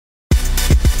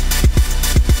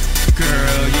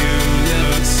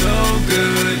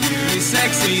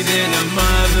sexy than a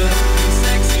mother. You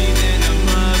sexy than a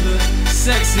mother.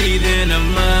 Sexy than a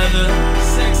mother.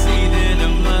 Sexy than a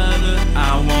mother.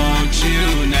 I want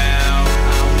you now.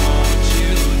 I want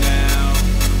you now.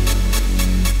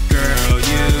 Girl,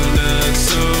 you look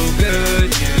so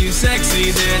good. You sexy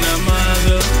than a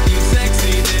mother. You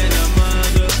sexy than a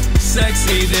mother.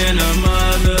 Sexy than a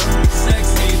mother.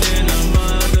 Sexy than a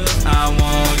mother. I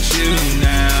want you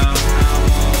now. I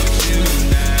want you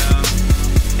now.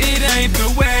 It ain't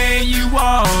the way you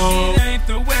walk. It ain't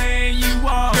the way you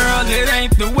walk. Girl, it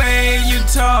ain't the way you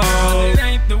talk. It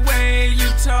ain't the way you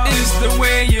talk. It's the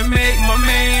way you make my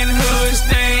manhood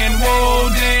stand. Whoa,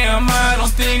 damn, I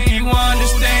don't think you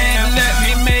understand. Let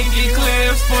me make it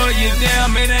clear for you,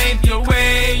 damn. It ain't the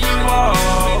way you walk.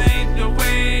 It ain't the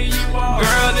way you walk.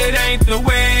 Girl, it ain't the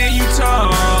way you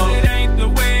talk. It ain't the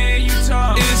way you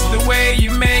talk. It's the way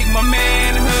you make my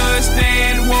manhood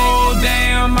stand. Whoa,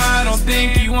 damn, I don't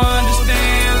think you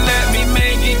understand. Let me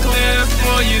make it clear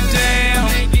for you, damn.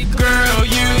 Girl,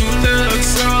 you look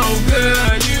so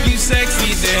good. You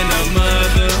sexy than a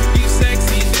mother. You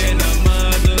sexy than a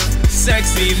mother.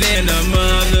 Sexy than a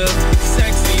mother.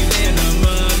 Sexy than a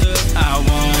mother. I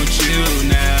want you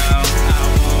now. I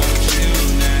want you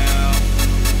now.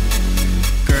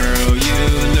 Girl, you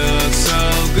look so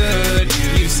good.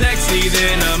 You sexy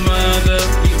than a mother.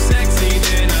 You sexy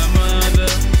than a mother.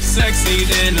 Sexy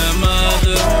than a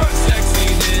mother. Sexy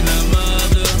than a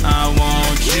mother. I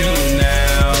want you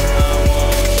now. I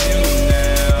want you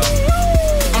now.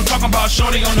 I'm talking about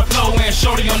shorty on the floor and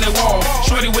shorty on that wall.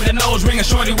 Shorty with the nose ring and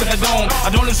shorty with the dome.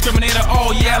 I don't discriminate at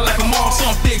all, yeah, I like them all.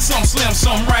 Some thick, some slim,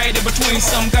 some right in between.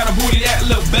 Some got a booty that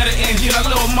look better in G.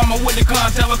 Like little mama with the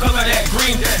contact, what color that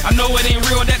green. I know it ain't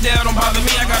real, that don't bother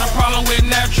me. I got a problem with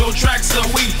natural tracks of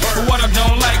weed. But what I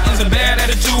don't like is a bad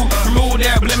attitude. Remove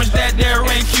that blemish, that there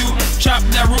ain't cute. Chop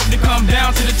that root to come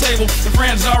down to the table. The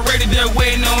friends already there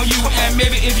waiting on you. And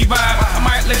maybe if you vibe, I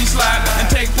might let you slide and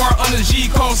take part under the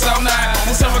G code South 9.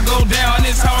 This how I go down,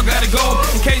 this how I gotta go.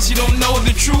 In case you don't know,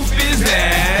 the truth is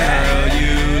that girl,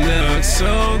 you look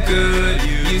so good.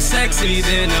 You sexy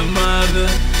than a mother.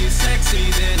 You sexy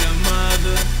than a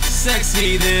mother.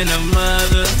 Sexy than a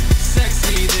mother.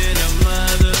 Sexy than a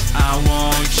mother. I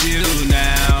want you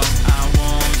now. I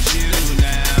want you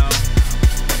now.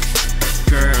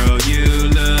 Girl, you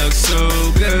look so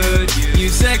good. You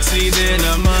sexy than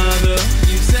a mother.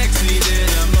 You sexy than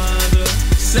a mother.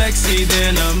 Sexy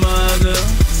than a mother.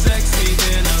 Sexy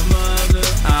than a mother.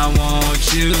 I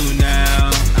want you now.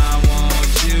 I want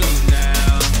you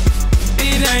now.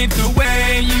 It ain't the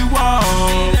way you walk.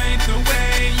 It ain't the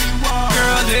way you walk.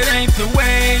 Girl, it ain't the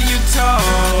way you talk.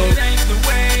 It ain't the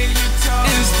way you talk.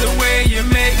 It's the way you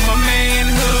make my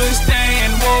manhood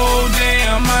stand. Whoa,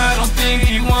 damn, I don't think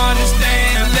you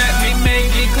understand. Let me make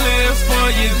it clear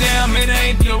for you, damn. It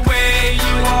ain't the way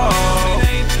you walk. It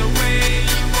ain't the way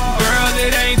you walk. Girl,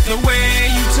 it ain't the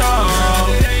way you talk.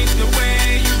 It ain't the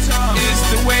way you talk. It's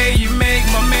the way you make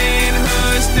my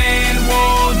manhood stand.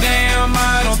 Whoa, damn,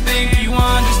 I don't think you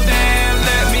understand.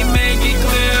 Let me make it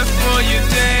clear for you,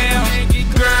 damn.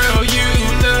 Girl, you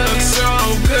look so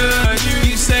good.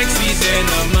 You sexy than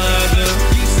a mother.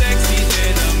 You sexy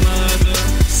than a mother.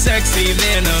 Sexy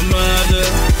than a mother.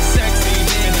 Sexy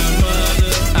than a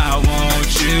mother. I want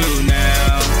you now.